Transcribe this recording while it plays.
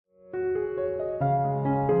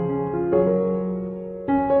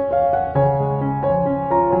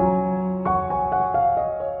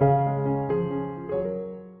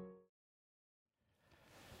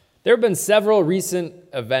There have been several recent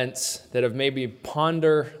events that have made me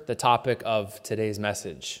ponder the topic of today's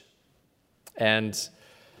message. And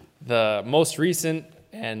the most recent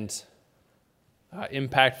and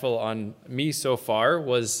impactful on me so far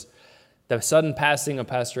was the sudden passing of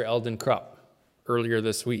Pastor Eldon Krupp earlier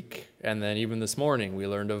this week. And then even this morning, we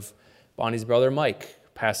learned of Bonnie's brother Mike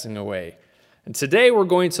passing away. And today we're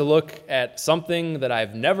going to look at something that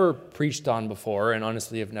I've never preached on before and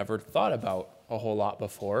honestly have never thought about a whole lot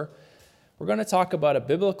before. We're going to talk about a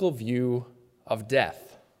biblical view of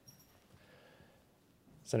death.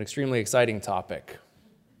 It's an extremely exciting topic.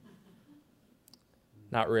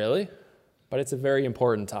 Not really, but it's a very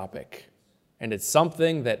important topic. And it's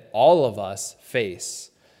something that all of us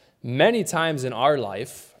face many times in our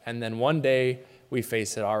life, and then one day we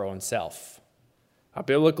face it our own self. A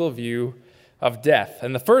biblical view of death.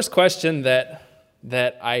 And the first question that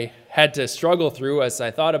I had to struggle through as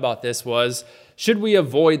I thought about this was, should we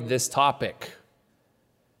avoid this topic?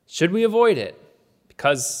 Should we avoid it?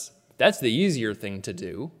 Because that's the easier thing to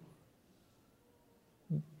do.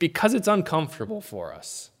 Because it's uncomfortable for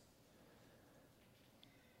us.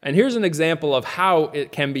 And here's an example of how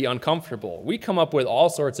it can be uncomfortable. We come up with all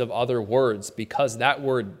sorts of other words because that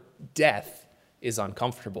word death is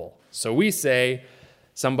uncomfortable. So we say,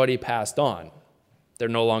 somebody passed on. They're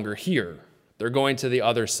no longer here. They're going to the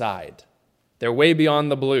other side. They're way beyond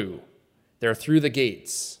the blue. They're through the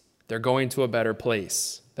gates. They're going to a better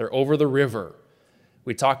place. They're over the river.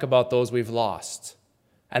 We talk about those we've lost.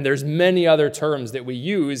 And there's many other terms that we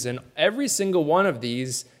use, and every single one of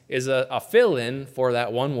these is a fill-in for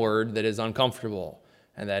that one word that is uncomfortable,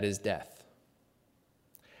 and that is death.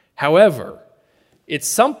 However, it's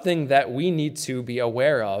something that we need to be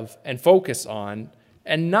aware of and focus on,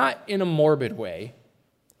 and not in a morbid way,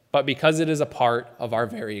 but because it is a part of our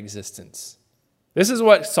very existence. This is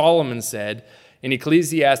what Solomon said in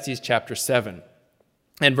Ecclesiastes chapter 7,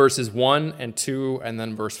 and verses 1 and 2, and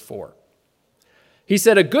then verse 4. He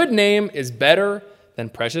said, "A good name is better than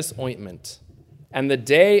precious ointment, and the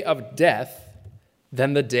day of death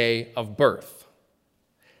than the day of birth."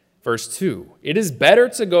 Verse 2, "It is better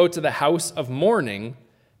to go to the house of mourning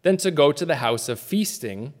than to go to the house of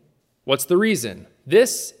feasting." What's the reason?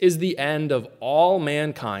 "This is the end of all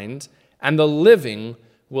mankind, and the living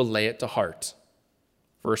will lay it to heart."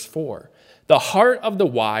 Verse 4, "The heart of the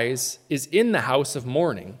wise is in the house of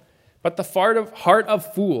mourning, but the heart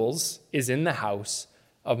of fools is in the house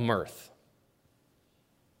of mirth."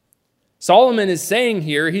 Solomon is saying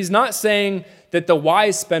here, he's not saying that the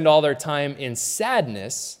wise spend all their time in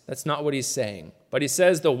sadness. That's not what he's saying. But he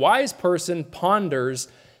says the wise person ponders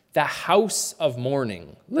the house of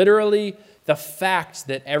mourning. Literally, the fact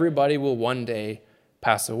that everybody will one day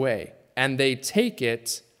pass away. And they take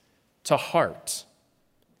it to heart.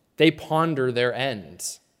 They ponder their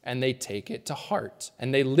end. And they take it to heart.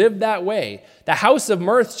 And they live that way. The house of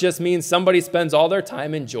mirth just means somebody spends all their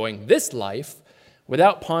time enjoying this life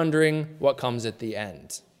without pondering what comes at the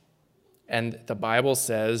end. And the Bible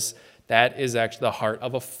says that is actually the heart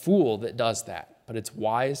of a fool that does that. But it's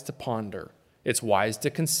wise to ponder. It's wise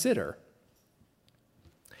to consider.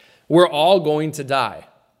 We're all going to die.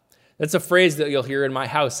 That's a phrase that you'll hear in my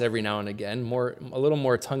house every now and again, a little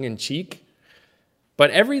more tongue-in-cheek.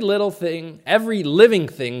 But every living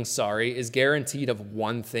thing, is guaranteed of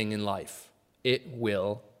one thing in life. It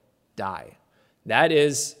will die. That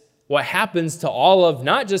is what happens to all of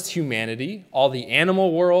not just humanity, all the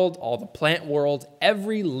animal world, all the plant world,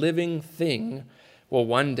 every living thing will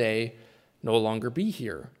one day no longer be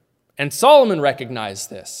here. And Solomon recognized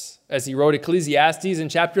this as he wrote Ecclesiastes in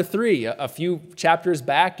chapter 3, a few chapters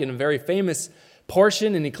back in a very famous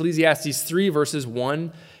portion in Ecclesiastes 3, verses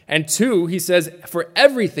 1 and 2. He says, "For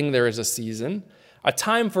everything there is a season, a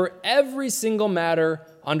time for every single matter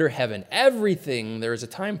under heaven." Everything there is a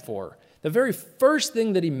time for. The very first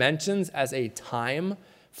thing that he mentions as a time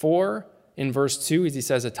for in verse 2 is he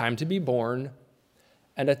says a time to be born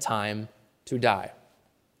and a time to die.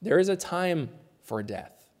 There is a time for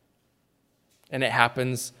death. And it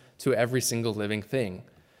happens to every single living thing.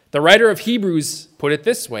 The writer of Hebrews put it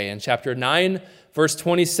this way in chapter 9, verse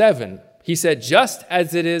 27. He said, "Just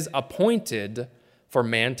as it is appointed for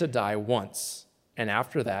man to die once, and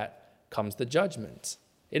after that comes the judgment."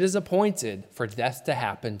 It is appointed for death to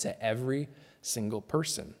happen to every single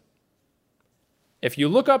person. If you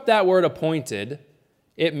look up that word appointed,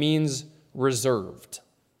 it means reserved.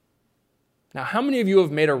 Now, how many of you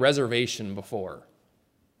have made a reservation before?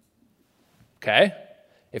 Okay?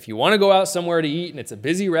 If you want to go out somewhere to eat and it's a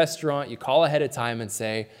busy restaurant, you call ahead of time and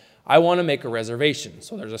say, I want to make a reservation,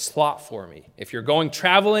 so there's a slot for me. If you're going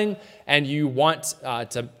traveling and you want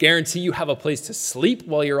to guarantee you have a place to sleep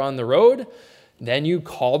while you're on the road, then you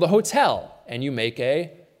call the hotel and you make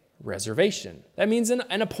a reservation. That means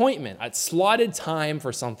an appointment, a slotted time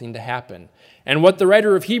for something to happen. And what the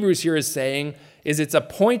writer of Hebrews here is saying is it's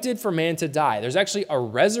appointed for man to die. There's actually a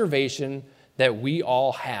reservation that we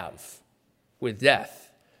all have with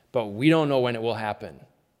death, but we don't know when it will happen.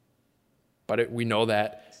 But we know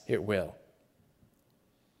that it will.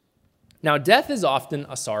 Now, death is often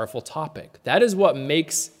a sorrowful topic. That is what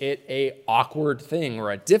makes it an awkward thing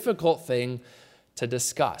or a difficult thing to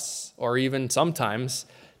discuss, or even sometimes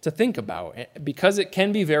to think about, because it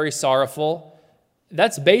can be very sorrowful.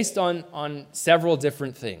 That's based on several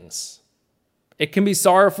different things. It can be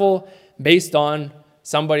sorrowful based on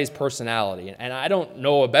somebody's personality. And I don't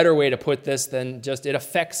know a better way to put this than just it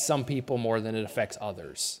affects some people more than it affects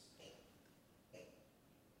others.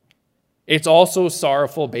 It's also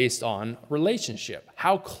sorrowful based on relationship.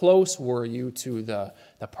 How close were you to the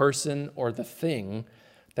person or the thing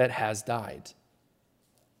that has died?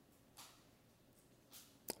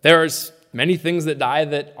 There's many things that die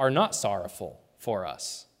that are not sorrowful for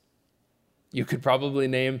us. You could probably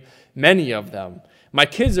name many of them. My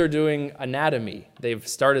kids are doing anatomy. They've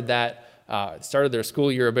started their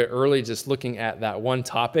school year a bit early, just looking at that one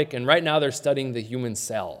topic. And right now they're studying the human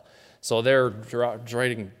cell. So they're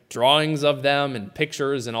writing drawings of them and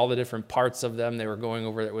pictures and all the different parts of them. They were going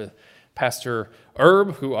over it with Pastor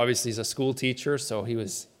Herb, who obviously is a school teacher, so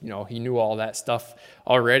he knew all that stuff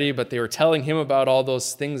already, but they were telling him about all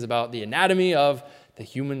those things about the anatomy of the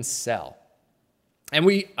human cell. And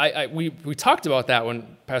we talked about that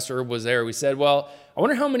when Pastor Herb was there. We said, well, I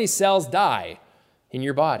wonder how many cells die in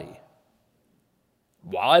your body.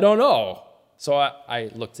 Well, I don't know. So I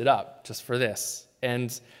looked it up just for this.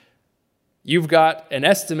 And you've got an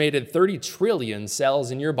estimated 30 trillion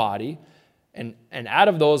cells in your body. And out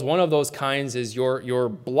of those, one of those kinds is your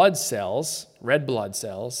blood cells, red blood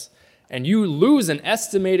cells. And you lose an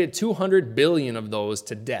estimated 200 billion of those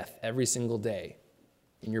to death every single day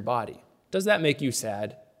in your body. Does that make you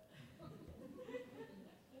sad?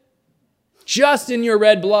 Just in your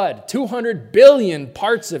red blood, 200 billion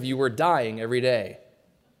parts of you were dying every day.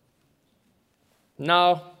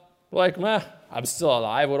 No, I'm still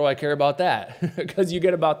alive. What do I care about that? Because you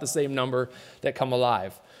get about the same number that come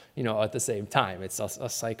alive, at the same time. It's a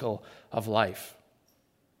cycle of life.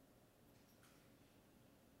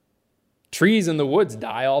 Trees in the woods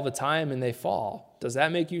die all the time and they fall. Does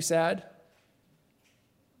that make you sad?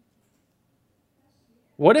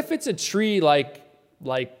 What if it's a tree like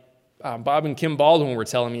Bob and Kim Baldwin were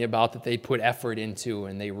telling me about, that they put effort into,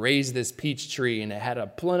 and they raised this peach tree and it had a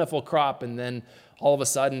plentiful crop, and then all of a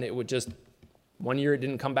sudden it would just, one year it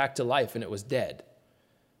didn't come back to life and it was dead.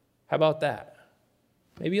 How about that?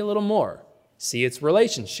 Maybe a little more. See its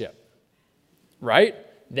relationship, right?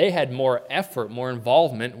 They had more effort, more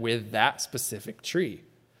involvement with that specific tree.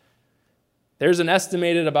 There's an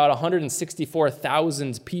estimated about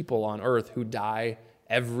 164,000 people on earth who die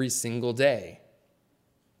every single day.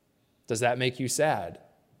 Does that make you sad?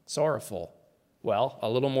 Sorrowful? Well, a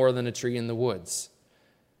little more than a tree in the woods.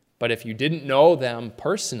 But if you didn't know them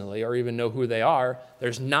personally or even know who they are,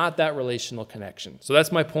 there's not that relational connection. So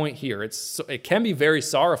that's my point here. It can be very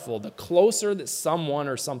sorrowful. The closer that someone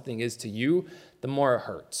or something is to you, the more it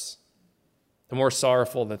hurts. The more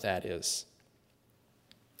sorrowful that is.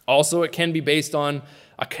 Also, it can be based on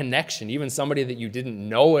a connection, even somebody that you didn't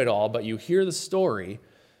know at all, but you hear the story.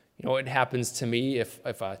 It happens to me if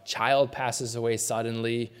a child passes away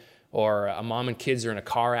suddenly, or a mom and kids are in a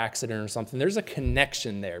car accident or something. There's a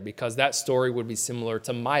connection there because that story would be similar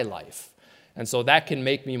to my life. And so that can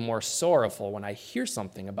make me more sorrowful when I hear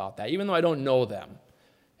something about that, even though I don't know them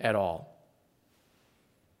at all.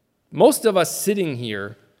 Most of us sitting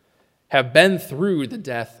here have been through the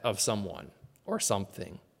death of someone or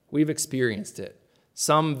something. We've experienced it.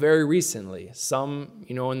 Some very recently, some,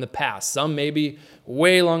 in the past, some maybe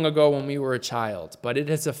way long ago when we were a child, but it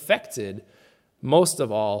has affected most of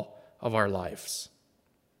all of our lives.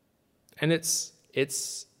 And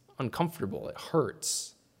it's uncomfortable. It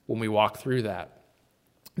hurts when we walk through that.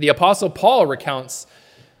 The Apostle Paul recounts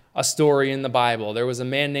a story in the Bible. There was a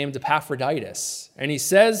man named Epaphroditus, and he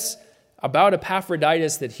says about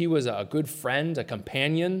Epaphroditus that he was a good friend, a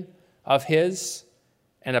companion of his,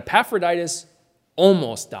 and Epaphroditus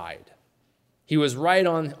almost died. He was right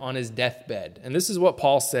on his deathbed. And this is what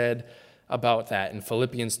Paul said about that in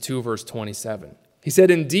Philippians 2, verse 27. He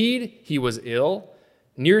said, "Indeed, he was ill,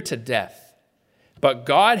 near to death, but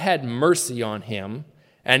God had mercy on him,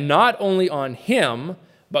 and not only on him,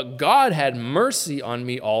 but God had mercy on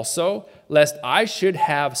me also, lest I should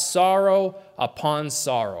have sorrow upon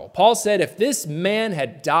sorrow. Paul said, if this man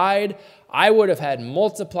had died, I would have had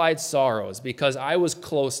multiplied sorrows because I was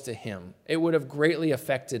close to him. It would have greatly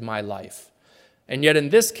affected my life. And yet in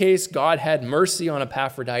this case, God had mercy on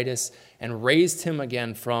Epaphroditus and raised him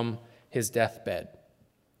again from his deathbed.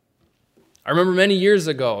 I remember many years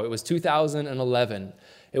ago, it was 2011.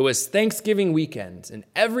 It was Thanksgiving weekend, and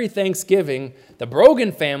every Thanksgiving, the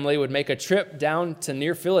Brogan family would make a trip down to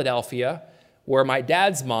near Philadelphia, where my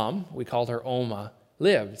dad's mom, we called her Oma,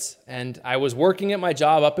 lived. And I was working at my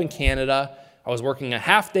job up in Canada. I was working a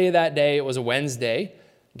half day that day. It was a Wednesday,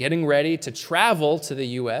 getting ready to travel to the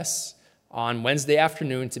U.S. on Wednesday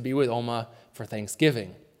afternoon to be with Oma for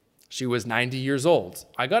Thanksgiving. She was 90 years old.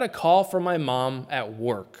 I got a call from my mom at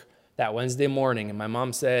work that Wednesday morning, and my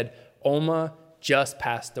mom said, Oma just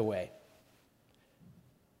passed away.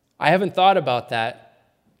 I haven't thought about that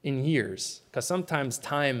in years, because sometimes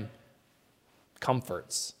time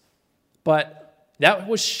comforts. But that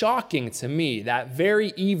was shocking to me. That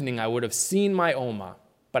very evening, I would have seen my Oma,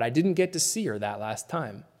 but I didn't get to see her that last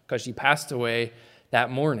time, because she passed away that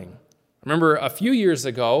morning. I remember a few years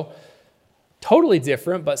ago, totally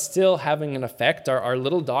different, but still having an effect, our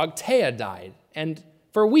little dog Taya died. And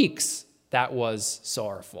for weeks, that was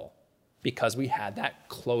sorrowful because we had that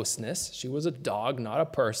closeness. She was a dog, not a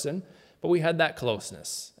person, but we had that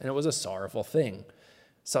closeness, and it was a sorrowful thing.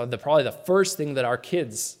 So probably the first thing that our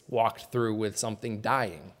kids walked through with something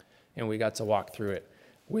dying, and we got to walk through it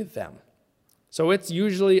with them. So it's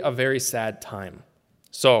usually a very sad time.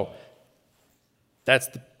 So that's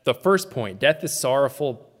the first point. Death is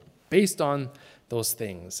sorrowful based on those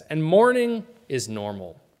things. And mourning is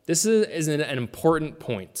normal. This is an important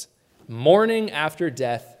point. Mourning after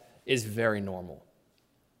death is very normal.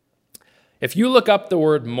 If you look up the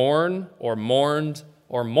word mourn or mourned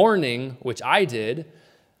or mourning, which I did,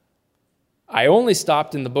 I only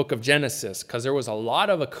stopped in the book of Genesis because there was a lot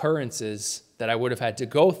of occurrences that I would have had to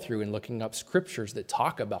go through in looking up scriptures that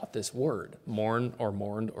talk about this word, mourn or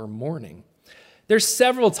mourned or mourning. There's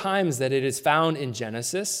several times that it is found in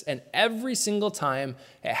Genesis, and every single time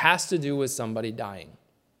it has to do with somebody dying.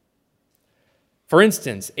 For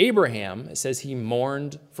instance, Abraham, it says he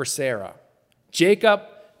mourned for Sarah. Jacob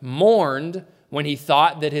mourned when he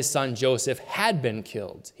thought that his son Joseph had been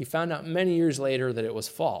killed. He found out many years later that it was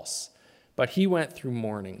false, but he went through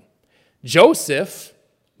mourning. Joseph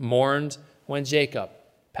mourned when Jacob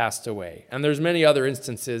passed away. And there's many other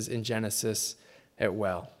instances in Genesis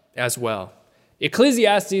as well.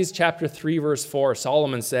 Ecclesiastes chapter 3, verse 4,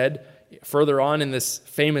 Solomon said, further on in this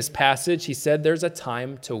famous passage, he said, there's a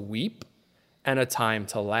time to weep and a time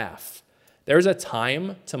to laugh. There's a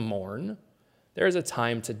time to mourn. There's a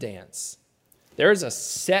time to dance. There's a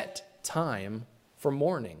set time for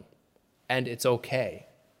mourning, and it's okay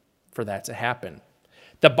for that to happen.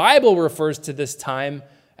 The Bible refers to this time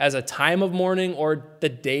as a time of mourning or the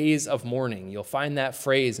days of mourning. You'll find that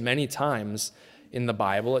phrase many times in the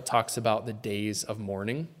Bible. It talks about the days of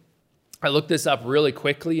mourning. I looked this up really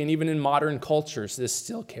quickly, and even in modern cultures, this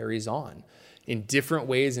still carries on. In different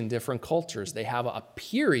ways in different cultures, they have a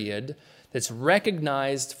period that's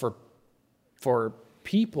recognized for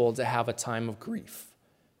people to have a time of grief.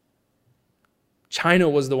 China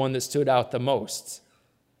was the one that stood out the most.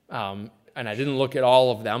 And I didn't look at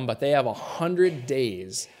all of them, but they have 100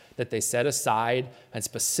 days that they set aside and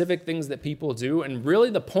specific things that people do. And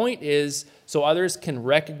really the point is so others can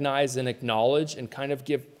recognize and acknowledge and kind of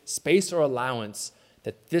give space or allowance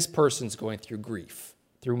that this person's going through grief,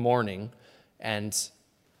 through mourning, and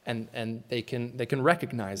they can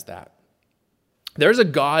recognize that. There's a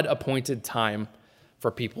God-appointed time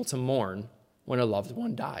for people to mourn when a loved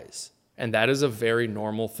one dies, and that is a very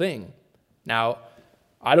normal thing. Now,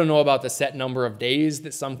 I don't know about the set number of days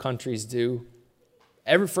that some countries do.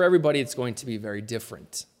 For everybody, it's going to be very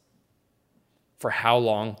different for how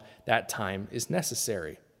long that time is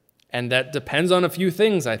necessary. And that depends on a few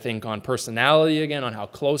things, I think, on personality, again, on how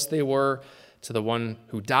close they were to the one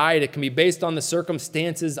who died. It can be based on the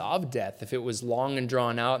circumstances of death, if it was long and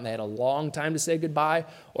drawn out and they had a long time to say goodbye,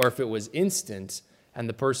 or if it was instant and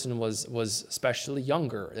the person was especially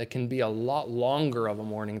younger. It can be a lot longer of a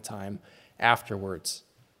mourning time afterwards.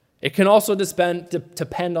 It can also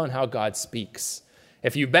depend on how God speaks.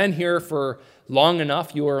 If you've been here for long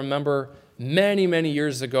enough, you will remember many, many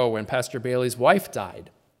years ago when Pastor Bailey's wife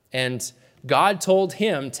died. And God told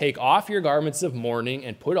him, take off your garments of mourning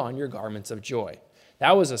and put on your garments of joy.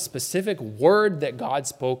 That was a specific word that God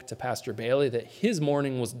spoke to Pastor Bailey, that his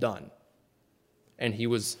mourning was done. And he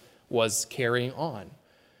was carrying on.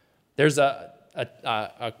 There's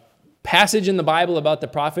a passage in the Bible about the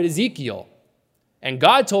prophet Ezekiel. And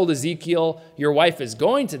God told Ezekiel, your wife is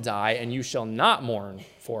going to die, and you shall not mourn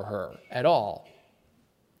for her at all.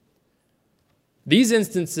 These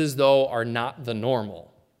instances, though, are not the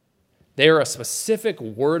normal. They are a specific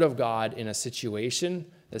word of God in a situation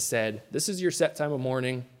that said, this is your set time of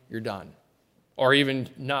mourning, you're done. Or even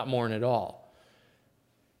not mourn at all.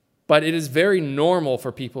 But it is very normal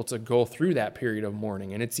for people to go through that period of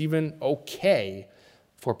mourning, and it's even okay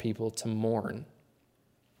for people to mourn.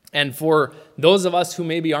 And for those of us who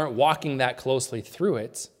maybe aren't walking that closely through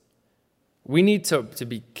it, we need to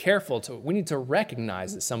be careful. We need to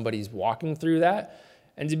recognize that somebody's walking through that,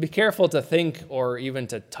 and to be careful to think or even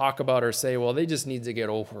to talk about or say, well, they just need to get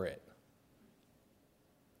over it.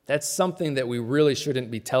 That's something that we really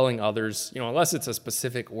shouldn't be telling others, unless it's a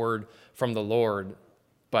specific word from the Lord.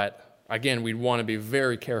 But again, we'd want to be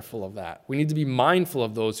very careful of that. We need to be mindful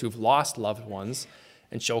of those who've lost loved ones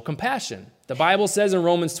and show compassion. The Bible says in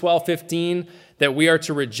Romans 12:15 that we are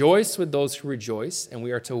to rejoice with those who rejoice, and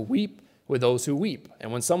we are to weep with those who weep.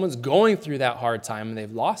 And when someone's going through that hard time and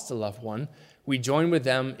they've lost a loved one, we join with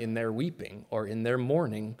them in their weeping or in their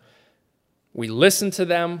mourning. We listen to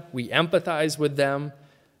them, we empathize with them,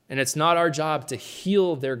 and it's not our job to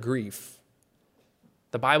heal their grief.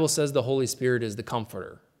 The Bible says the Holy Spirit is the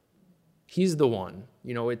comforter. He's the one.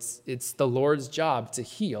 It's the Lord's job to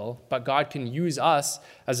heal, but God can use us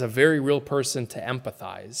as a very real person to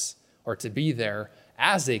empathize or to be there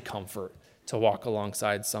as a comfort to walk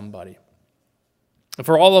alongside somebody. And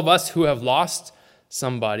for all of us who have lost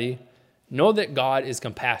somebody, know that God is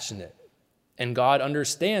compassionate and God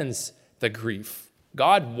understands the grief.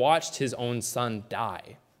 God watched his own son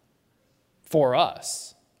die for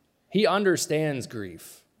us. He understands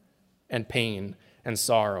grief and pain and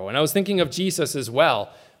sorrow. And I was thinking of Jesus as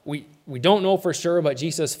well. We don't know for sure, but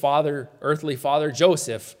Jesus' earthly father,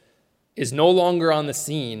 Joseph, is no longer on the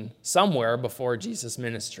scene somewhere before Jesus'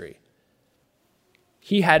 ministry.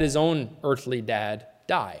 He had his own earthly dad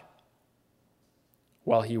die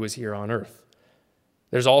while he was here on earth.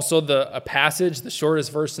 There's also a passage, the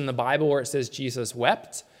shortest verse in the Bible, where it says Jesus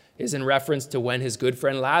wept, is in reference to when his good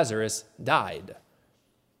friend Lazarus died.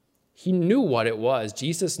 He knew what it was.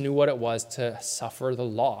 Jesus knew what it was to suffer the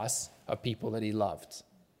loss of people that he loved.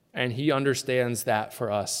 And he understands that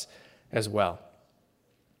for us as well.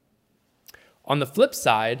 On the flip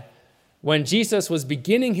side, when Jesus was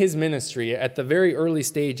beginning his ministry at the very early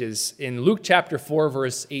stages, in Luke chapter 4,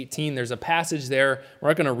 verse 18, there's a passage there. We're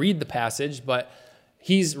not going to read the passage, but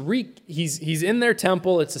he's in their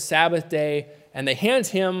temple. It's a Sabbath day, and they hand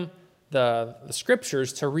him the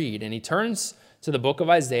scriptures to read. And he turns to the book of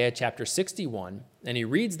Isaiah, chapter 61, and he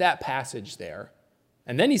reads that passage there.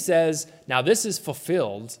 And then he says, now this is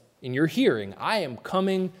fulfilled in your hearing. I am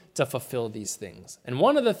coming to fulfill these things. And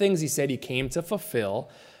one of the things he said he came to fulfill,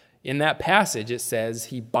 in that passage, it says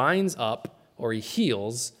he binds up or he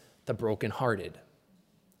heals the brokenhearted.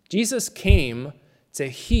 Jesus came to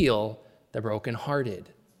heal the brokenhearted.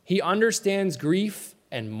 He understands grief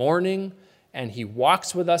and mourning, and he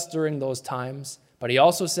walks with us during those times. But he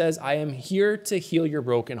also says, I am here to heal your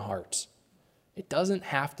broken heart. It doesn't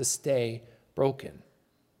have to stay broken.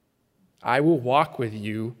 I will walk with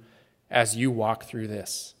you as you walk through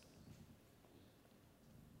this.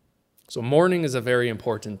 So mourning is a very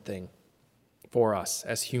important thing for us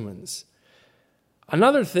as humans.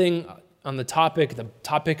 Another thing on the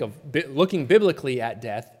topic of looking biblically at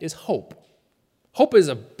death is hope. Hope is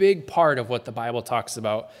a big part of what the Bible talks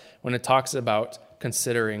about when it talks about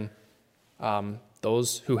considering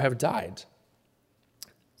those who have died.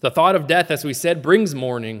 The thought of death, as we said, brings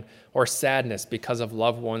mourning or sadness because of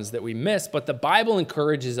loved ones that we miss, but the Bible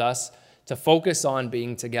encourages us to focus on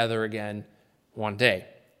being together again one day.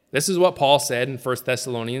 This is what Paul said in 1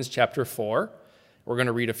 Thessalonians chapter 4. We're going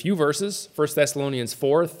to read a few verses, 1 Thessalonians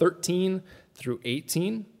 4, 13 through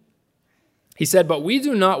 18. He said, but we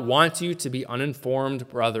do not want you to be uninformed,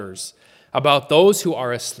 brothers, about those who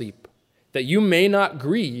are asleep, that you may not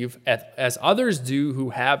grieve as others do who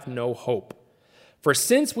have no hope. For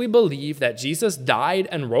since we believe that Jesus died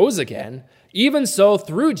and rose again, even so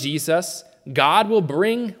through Jesus, God will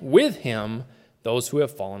bring with him those who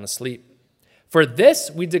have fallen asleep. For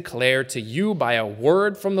this we declare to you by a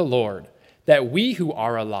word from the Lord, that we who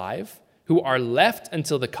are alive, who are left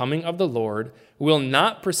until the coming of the Lord, will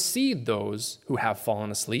not precede those who have fallen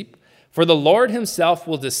asleep. For the Lord himself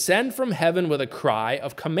will descend from heaven with a cry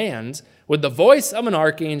of command, with the voice of an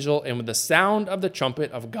archangel, and with the sound of the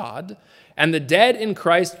trumpet of God. And the dead in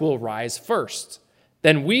Christ will rise first.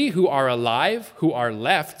 Then we who are alive, who are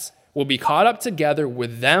left, will be caught up together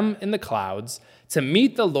with them in the clouds to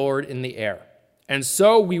meet the Lord in the air. and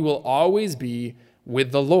so we will always be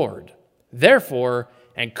with the Lord. Therefore,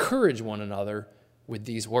 encourage one another with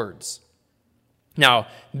these words. Now,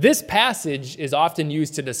 this passage is often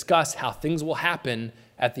used to discuss how things will happen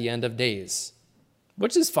at the end of days,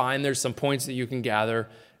 which is fine. There's some points that you can gather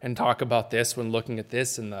and talk about this when looking at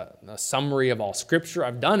this in the summary of all Scripture.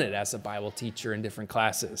 I've done it as a Bible teacher in different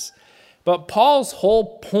classes. But Paul's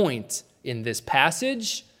whole point in this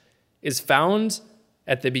passage is found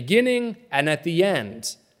at the beginning and at the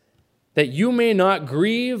end, that you may not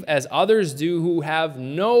grieve as others do who have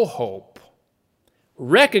no hope.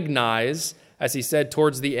 Recognize, as he said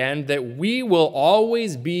towards the end, that we will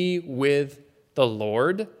always be with the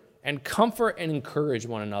Lord, and comfort and encourage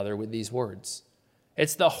one another with these words.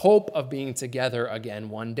 It's the hope of being together again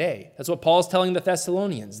one day. That's what Paul's telling the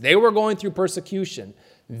Thessalonians. They were going through persecution.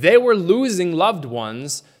 They were losing loved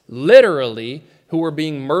ones, literally, who were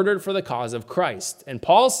being murdered for the cause of Christ. And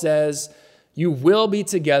Paul says, you will be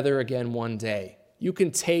together again one day. You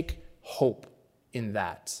can take hope in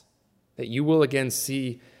that you will again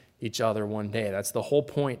see each other one day. That's the whole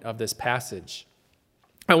point of this passage.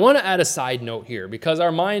 I want to add a side note here, because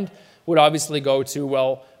our mind would obviously go to,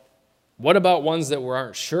 well, what about ones that we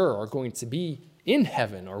aren't sure are going to be in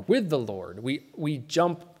heaven or with the Lord? We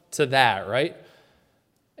jump to that, right?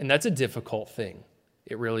 And that's a difficult thing.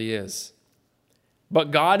 It really is.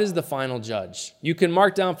 But God is the final judge. You can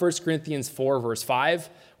mark down 1 Corinthians 4, verse 5.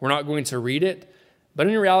 We're not going to read it. But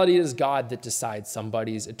in reality, it is God that decides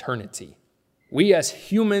somebody's eternity. We as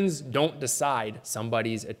humans don't decide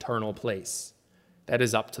somebody's eternal place. That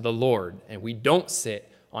is up to the Lord. And we don't sit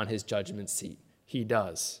on his judgment seat. He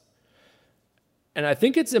does. And I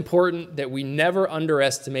think it's important that we never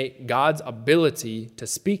underestimate God's ability to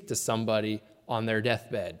speak to somebody on their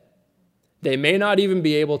deathbed. They may not even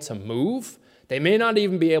be able to move. They may not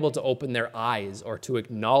even be able to open their eyes or to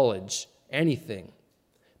acknowledge anything.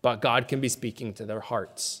 But God can be speaking to their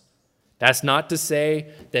hearts. That's not to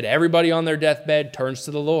say that everybody on their deathbed turns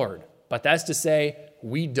to the Lord. But that's to say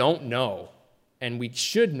we don't know. And we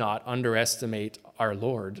should not underestimate our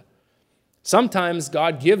Lord. Sometimes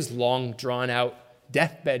God gives long, drawn-out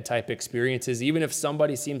deathbed-type experiences, even if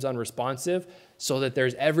somebody seems unresponsive, so that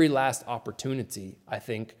there's every last opportunity, I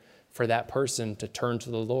think, for that person to turn to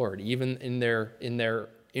the Lord, even in their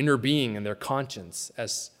inner being and their conscience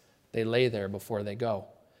as they lay there before they go.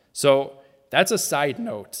 So that's a side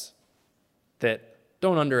note, that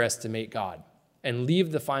don't underestimate God and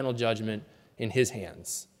leave the final judgment in his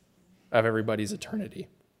hands of everybody's eternity.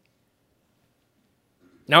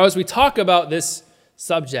 Now, as we talk about this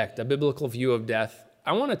subject, a biblical view of death,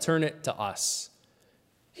 I want to turn it to us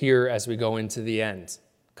here as we go into the end.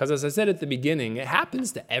 Because as I said at the beginning, it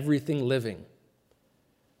happens to everything living.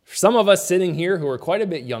 For some of us sitting here who are quite a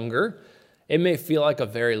bit younger, it may feel like a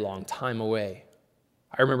very long time away.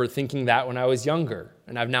 I remember thinking that when I was younger,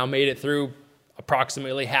 and I've now made it through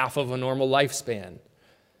approximately half of a normal lifespan.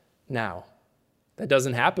 Now, that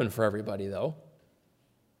doesn't happen for everybody, though.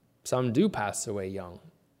 Some do pass away young.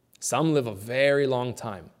 Some live a very long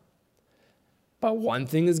time. But one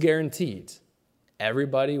thing is guaranteed.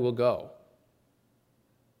 Everybody will go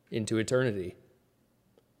into eternity.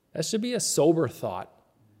 That should be a sober thought,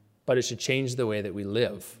 but it should change the way that we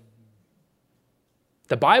live.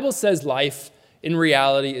 The Bible says life, in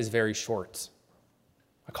reality, is very short.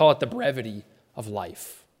 I call it the brevity of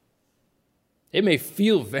life. It may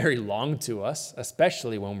feel very long to us,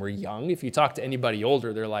 especially when we're young. If you talk to anybody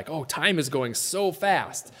older, they're like, oh, time is going so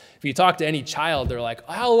fast. If you talk to any child, they're like,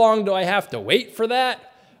 how long do I have to wait for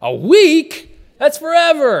that? A week? That's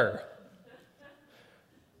forever.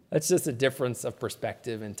 That's just a difference of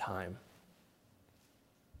perspective and time.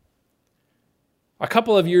 A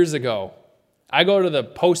couple of years ago, I go to the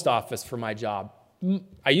post office for my job.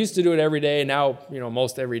 I used to do it every day. Now,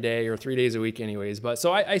 most every day or 3 days a week anyways. But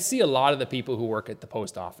so I see a lot of the people who work at the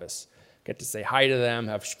post office. Get to say hi to them,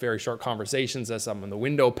 have very short conversations as I'm in the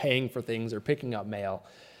window paying for things or picking up mail.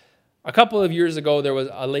 A couple of years ago, there was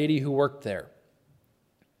a lady who worked there.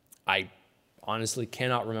 I honestly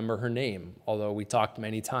cannot remember her name, although we talked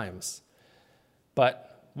many times.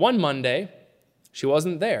 But one Monday, she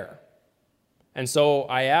wasn't there. And so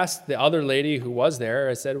I asked the other lady who was there,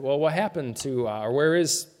 I said, well, what happened to, or where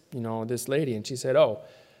is, this lady? And she said, oh,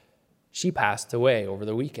 she passed away over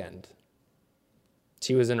the weekend.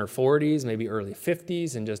 She was in her 40s, maybe early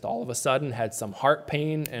 50s, and just all of a sudden had some heart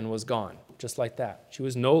pain and was gone, just like that. She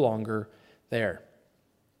was no longer there.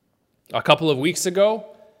 A couple of weeks ago,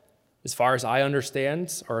 as far as I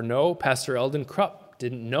understand or know, Pastor Eldon Krupp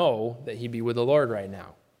didn't know that he'd be with the Lord right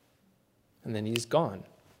now. And then he's gone,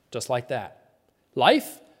 just like that.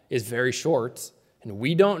 Life is very short, And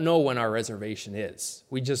we don't know when our reservation is.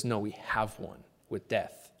 We just know we have one with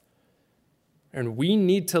death. And we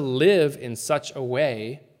need to live in such a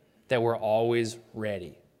way that we're always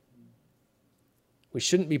ready. We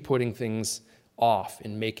shouldn't be putting things off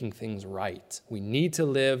and making things right. We need to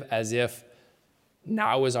live as if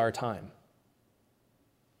now is our time.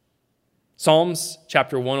 Psalms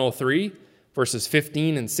chapter 103, verses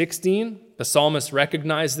 15 and 16, the psalmist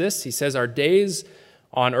recognized this. He says, "Our days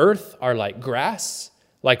on earth are like grass,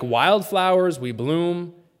 like wildflowers we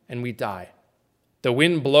bloom and we die. The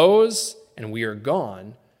wind blows and we are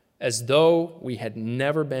gone, as though we had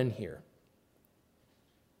never been here."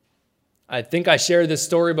 I think I shared this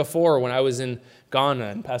story before when I was in Ghana,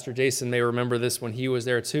 and Pastor Jason may remember this when he was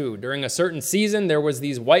there too. During a certain season, there was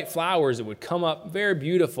these white flowers that would come up very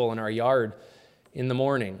beautiful in our yard in the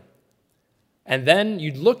morning. And then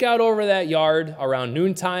you'd look out over that yard around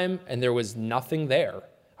noontime, and there was nothing there.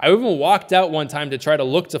 I even walked out one time to try to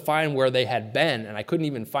look to find where they had been, and I couldn't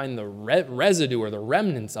even find the residue or the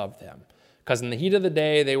remnants of them. Because in the heat of the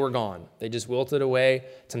day, they were gone. They just wilted away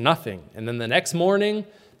to nothing. And then the next morning,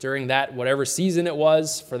 during that whatever season it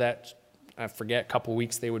was, for that, I forget, couple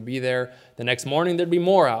weeks they would be there, the next morning there'd be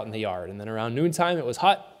more out in the yard. And then around noontime, it was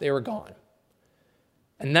hot, they were gone.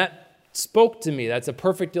 And that spoke to me. That's a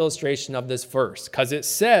perfect illustration of this verse. Because it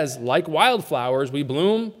says, like wildflowers, we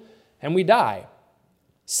bloom and we die.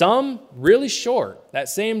 Some really short. That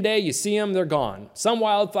same day you see them, they're gone. Some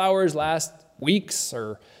wildflowers last weeks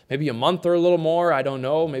or maybe a month or a little more. I don't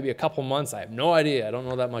know. Maybe a couple months. I have no idea. I don't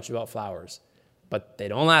know that much about flowers. But they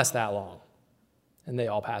don't last that long. And they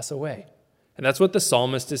all pass away. And that's what the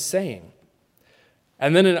psalmist is saying.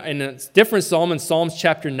 And then in a different psalm, in Psalms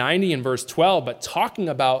chapter 90 and verse 12, but talking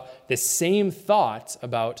about the same thought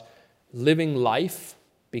about living life,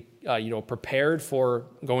 prepared for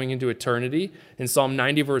going into eternity. In Psalm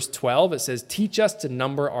 90 verse 12, it says, "Teach us to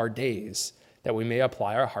number our days, that we may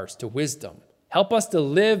apply our hearts to wisdom. Help us to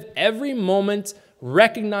live every moment,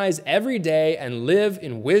 recognize every day, and live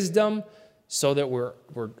in wisdom, so that we're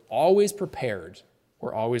always prepared.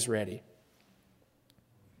 We're always ready."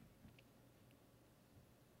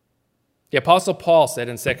 The Apostle Paul said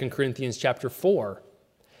in 2 Corinthians chapter 4,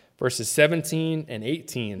 verses 17 and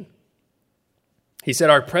 18, he said,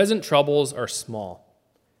 "Our present troubles are small.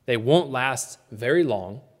 They won't last very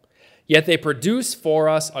long, yet they produce for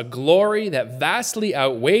us a glory that vastly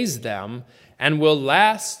outweighs them and will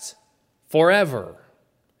last forever.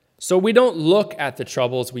 So we don't look at the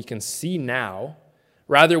troubles we can see now.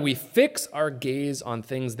 Rather, we fix our gaze on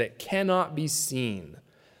things that cannot be seen.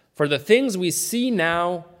 For the things we see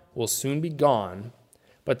now will soon be gone,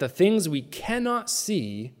 but the things we cannot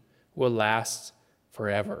see will last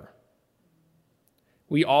forever."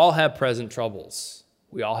 We all have present troubles.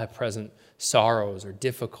 We all have present sorrows or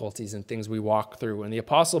difficulties and things we walk through. And the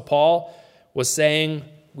Apostle Paul was saying,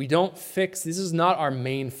 this is not our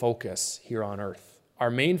main focus here on earth. Our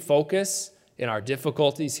main focus in our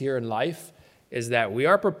difficulties here in life is that we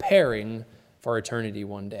are preparing for eternity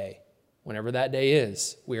one day. Whenever that day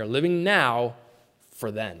is, we are living now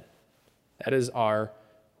for then. That is our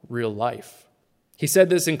real life. He said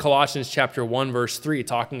this in Colossians chapter 1, verse 3,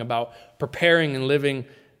 talking about preparing and living,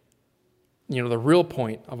 the real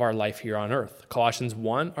point of our life here on earth. Colossians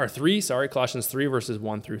 3, verses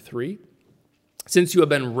 1 through 3. "Since you have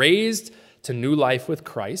been raised to new life with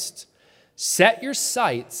Christ, set your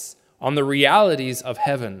sights on the realities of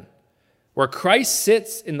heaven, where Christ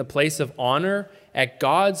sits in the place of honor at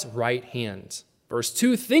God's right hand." Verse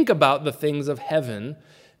 2, "Think about the things of heaven,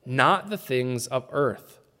 not the things of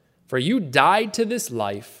earth. For you died to this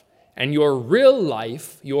life, and your real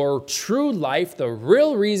life, your true life, the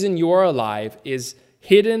real reason you are alive is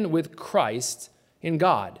hidden with Christ in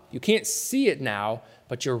God." You can't see it now,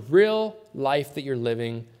 but your real life that you're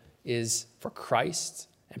living is for Christ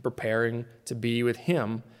and preparing to be with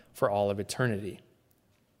Him for all of eternity.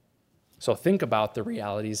 So think about the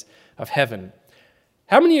realities of heaven.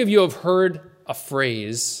 How many of you have heard a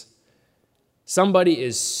phrase, "Somebody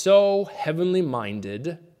is so heavenly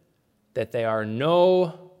minded that they are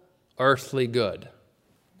no earthly good"?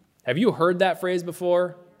 Have you heard that phrase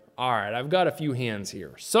before? All right, I've got a few hands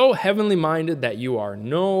here. So heavenly minded that you are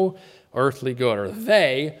no earthly good, or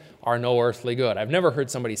they are no earthly good. I've never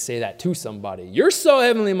heard somebody say that to somebody. You're so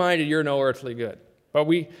heavenly minded, you're no earthly good. But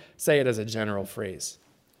we say it as a general phrase.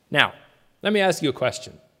 Now, let me ask you a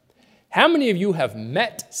question. How many of you have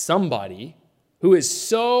met somebody who is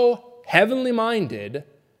so heavenly minded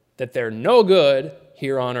that they're no good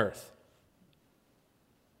here on earth?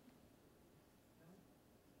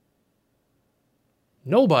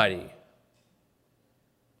 Nobody.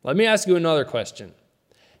 Let me ask you another question.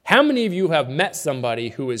 How many of you have met somebody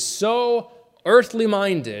who is so earthly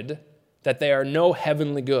minded that they are no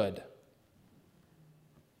heavenly good?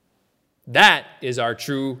 That is our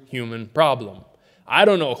true human problem. I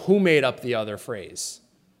don't know who made up the other phrase.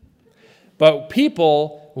 But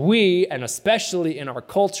people, and especially in our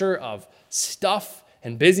culture of stuff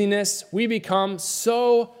and busyness, we become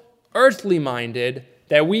so earthly minded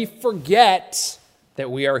that we forget that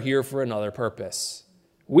we are here for another purpose.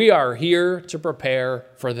 We are here to prepare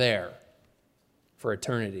for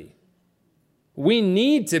eternity. We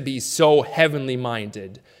need to be so heavenly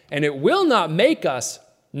minded, and it will not make us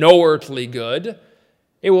no earthly good.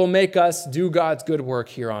 It will make us do God's good work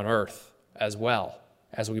here on earth as well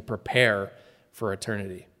as we prepare for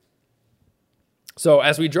eternity. So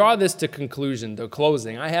as we draw this to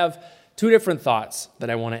closing, I have two different thoughts that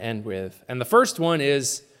I want to end with. And the first one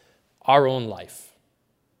is our own life.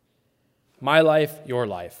 My life, your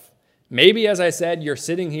life. Maybe, as I said, you're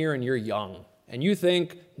sitting here and you're young, and you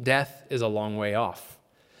think death is a long way off.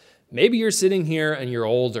 Maybe you're sitting here and you're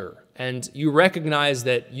older, and you recognize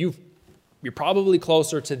that you're probably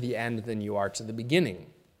closer to the end than you are to the beginning.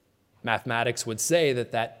 Mathematics would say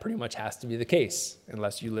that pretty much has to be the case,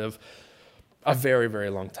 unless you live a very, very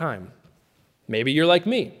long time. Maybe you're like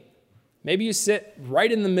me. Maybe you sit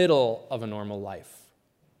right in the middle of a normal life.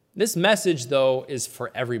 This message, though, is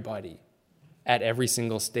for everybody at every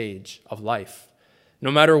single stage of life.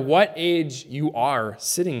 No matter what age you are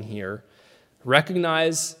sitting here,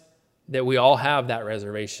 recognize that we all have that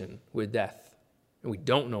reservation with death, and we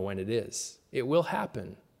don't know when it is. It will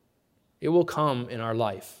happen. It will come in our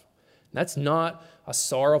life. That's not a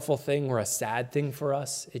sorrowful thing or a sad thing for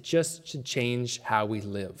us. It just should change how we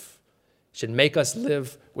live. It should make us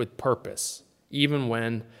live with purpose, even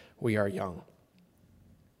when we are young.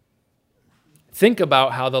 Think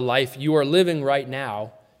about how the life you are living right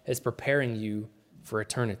now is preparing you for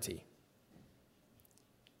eternity.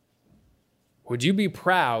 Would you be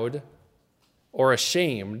proud or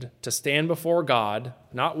ashamed to stand before God,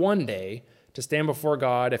 not one day, to stand before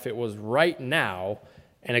God if it was right now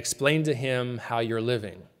and explain to him how you're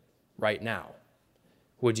living right now?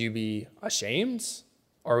 Would you be ashamed,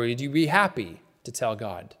 or would you be happy to tell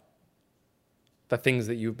God the things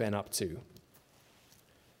that you've been up to?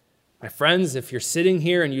 My friends, if you're sitting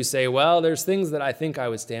here and you say, well, there's things that I think I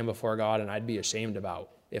would stand before God and I'd be ashamed about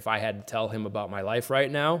if I had to tell him about my life right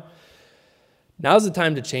now, now's the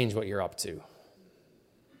time to change what you're up to.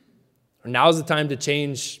 Or now's the time to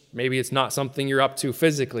change, maybe it's not something you're up to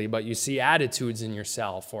physically, but you see attitudes in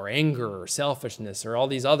yourself, or anger, or selfishness, or all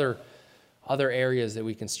these other areas that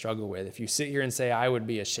we can struggle with. If you sit here and say, I would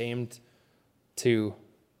be ashamed to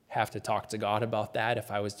have to talk to God about that if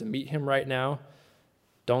I was to meet him right now,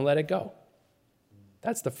 don't let it go.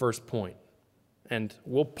 That's the first point. And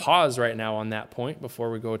we'll pause right now on that point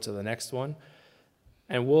before we go to the next one.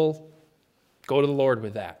 And we'll go to the Lord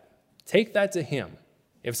with that. Take that to him.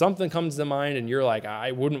 If something comes to mind and you're like,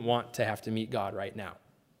 I wouldn't want to have to meet God right now.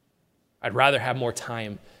 I'd rather have more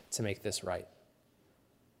time to make this right.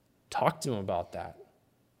 Talk to him about that.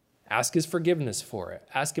 Ask his forgiveness for it.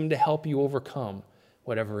 Ask him to help you overcome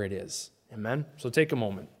whatever it is. Amen? So take a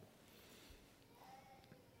moment.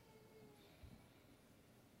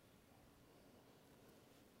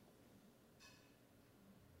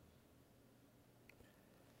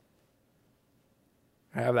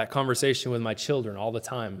 I have that conversation with my children all the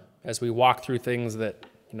time as we walk through things that,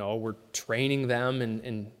 we're training them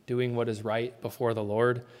and doing what is right before the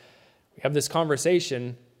Lord. We have this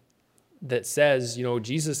conversation that says,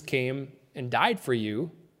 Jesus came and died for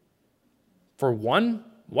you. For one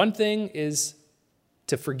thing is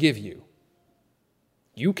to forgive you.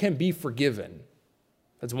 You can be forgiven.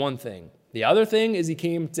 That's one thing. The other thing is he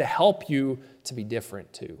came to help you to be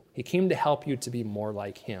different too. He came to help you to be more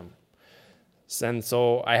like him. And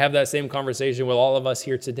so I have that same conversation with all of us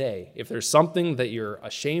here today. If there's something that you're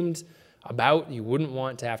ashamed about, you wouldn't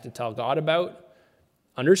want to have to tell God about,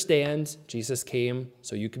 understand Jesus came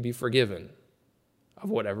so you could be forgiven of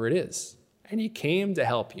whatever it is. And he came to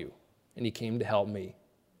help you, and he came to help me.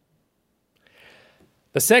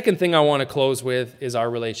 The second thing I want to close with is our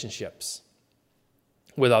relationships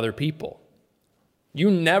with other people. You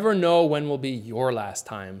never know when will be your last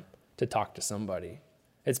time to talk to somebody.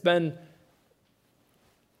 It's been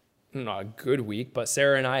not a good week, but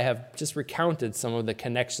Sarah and I have just recounted some of the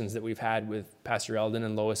connections that we've had with Pastor Eldon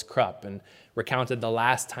and Lois Krupp, and recounted the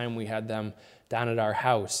last time we had them down at our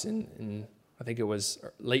house in I think it was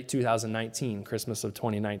late 2019, Christmas of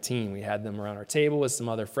 2019. We had them around our table with some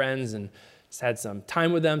other friends and just had some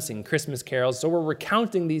time with them, singing Christmas carols. So we're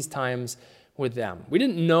recounting these times with them. We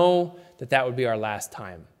didn't know that would be our last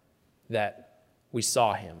time that we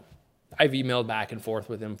saw him. I've emailed back and forth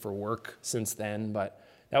with him for work since then, but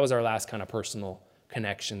that was our last kind of personal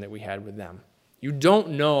connection that we had with them. You don't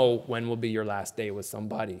know when will be your last day with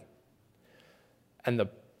somebody. And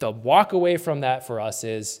the walk away from that for us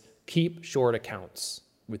is keep short accounts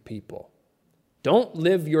with people. Don't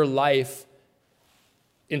live your life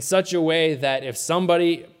in such a way that if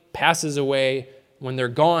somebody passes away, when they're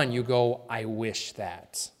gone, you go, I wish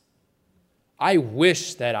that. I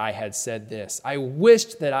wish that I had said this. I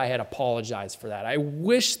wished that I had apologized for that. I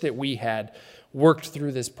wish that we had worked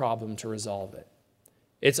through this problem to resolve it.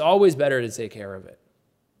 It's always better to take care of it.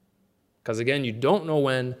 Because again, you don't know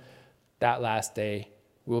when that last day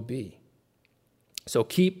will be. So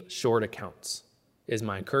keep short accounts is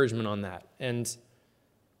my encouragement on that. And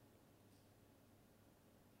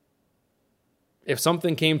if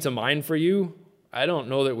something came to mind for you, I don't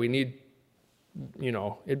know that we need, we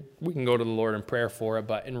can go to the Lord in prayer for it,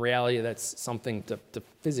 but in reality, that's something to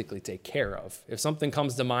physically take care of. If something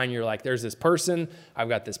comes to mind, you're like, there's this person I've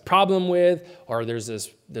got this problem with, or there's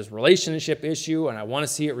this relationship issue and I want to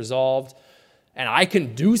see it resolved, and I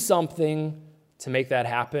can do something to make that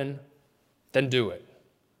happen, then do it.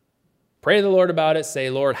 Pray to the Lord about it. Say,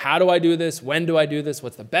 Lord, how do I do this? When do I do this?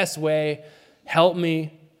 What's the best way? Help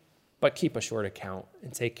me. But keep a short account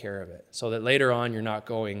and take care of it so that later on you're not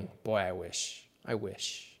going, boy, I wish.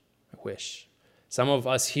 Some of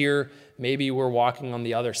us here, maybe we're walking on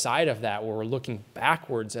the other side of that where we're looking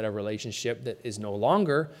backwards at a relationship that is no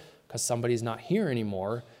longer because somebody's not here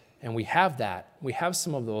anymore. And we have that. We have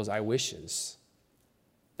some of those I wishes.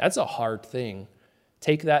 That's a hard thing.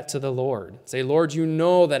 Take that to the Lord. Say, Lord, you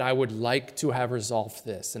know that I would like to have resolved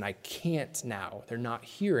this and I can't now. They're not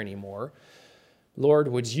here anymore. Lord,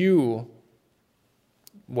 would you,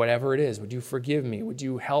 whatever it is, would you forgive me? Would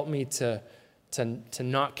you help me to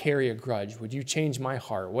not carry a grudge? Would you change my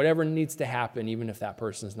heart? Whatever needs to happen, even if that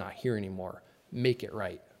person's not here anymore, make it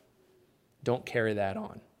right. Don't carry that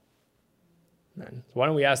on. Amen. So why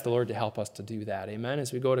don't we ask the Lord to help us to do that? Amen.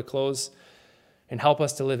 As we go to close, and help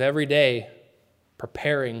us to live every day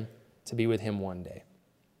preparing to be with him one day.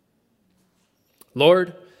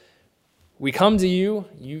 Lord, we come to you.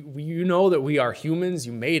 You know that we are humans.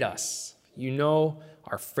 You made us. You know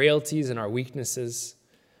our frailties and our weaknesses.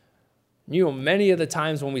 You know many of the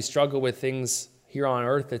times when we struggle with things here on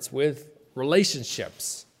earth, it's with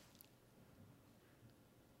relationships.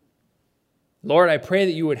 Lord, I pray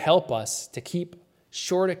that you would help us to keep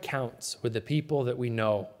short accounts with the people that we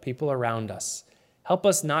know, people around us. Help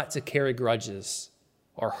us not to carry grudges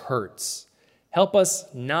or hurts. Help us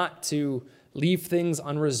not to leave things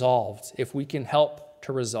unresolved if we can help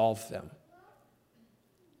to resolve them.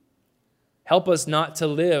 Help us not to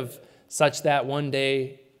live such that one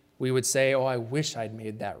day we would say, oh, I wish I'd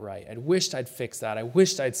made that right. I wished I'd fixed that. I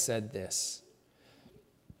wished I'd said this.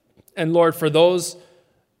 And Lord, for those,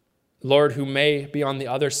 Lord, who may be on the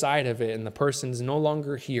other side of it and the person's no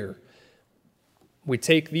longer here, we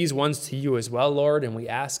take these ones to you as well, Lord, and we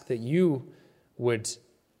ask that you would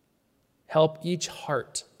help each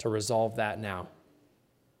heart to resolve that now.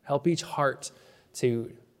 Help each heart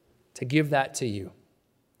to give that to you.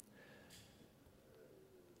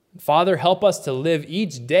 Father, help us to live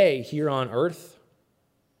each day here on earth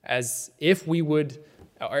as if we would,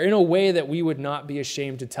 or in a way that we would not be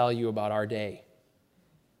ashamed to tell you about our day,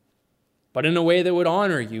 but in a way that would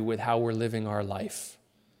honor you with how we're living our life.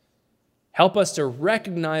 Help us to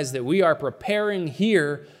recognize that we are preparing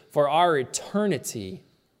here for our eternity.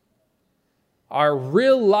 Our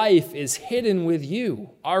real life is hidden with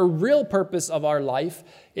you. Our real purpose of our life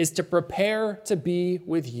is to prepare to be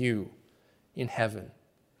with you in heaven.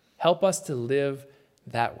 Help us to live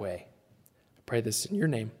that way. I pray this in your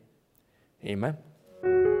name. Amen.